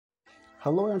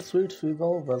Hello and sweet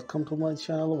people, welcome to my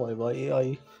channel VIVA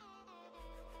AI.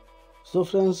 So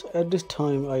friends, at this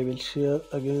time I will share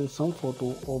again some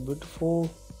photo of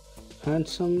beautiful,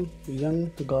 handsome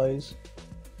young guys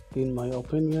in my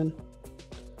opinion.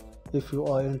 If you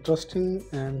are interested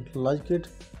and like it,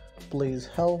 please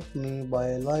help me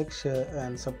by like, share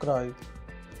and subscribe.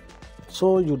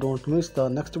 So you don't miss the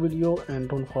next video and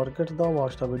don't forget to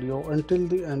watch the video until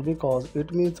the end because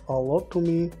it means a lot to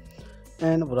me.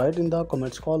 And write in the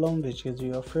comments column which is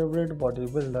your favorite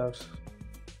bodybuilders.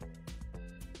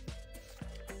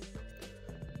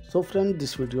 So friends,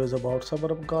 this video is about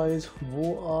suburb guys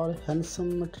who are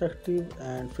handsome, attractive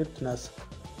and fitness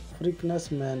freakness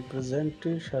men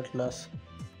presented shirtless.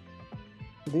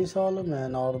 These all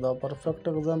men are the perfect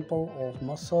example of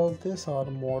muscle. These are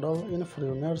model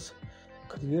influencers,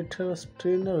 creators,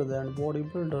 trainers and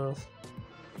bodybuilders.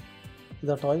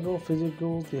 The type of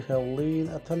physiques they have lean,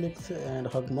 athletics and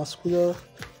hug muscular.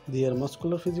 Their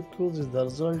muscular physiques is the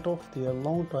result of their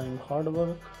long time hard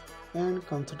work and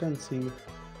consistency.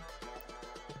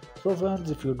 So friends,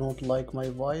 if you don't like my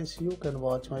voice, you can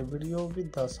watch my video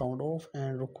with the sound off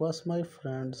and request my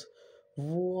friends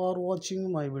who are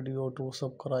watching my video to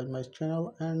subscribe my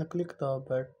channel and click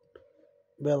the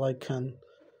bell icon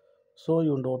so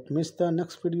you don't miss the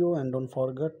next video, and don't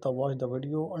forget to watch the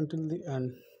video until the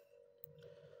end.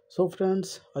 So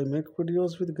friends, I make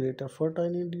videos with great effort. I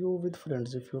need you with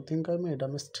friends. If you think I made a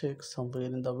mistake somewhere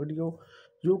in the video,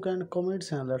 you can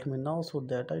comment and let me know so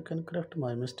that I can correct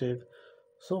my mistake.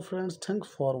 So friends, thanks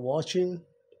for watching.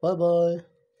 Bye bye.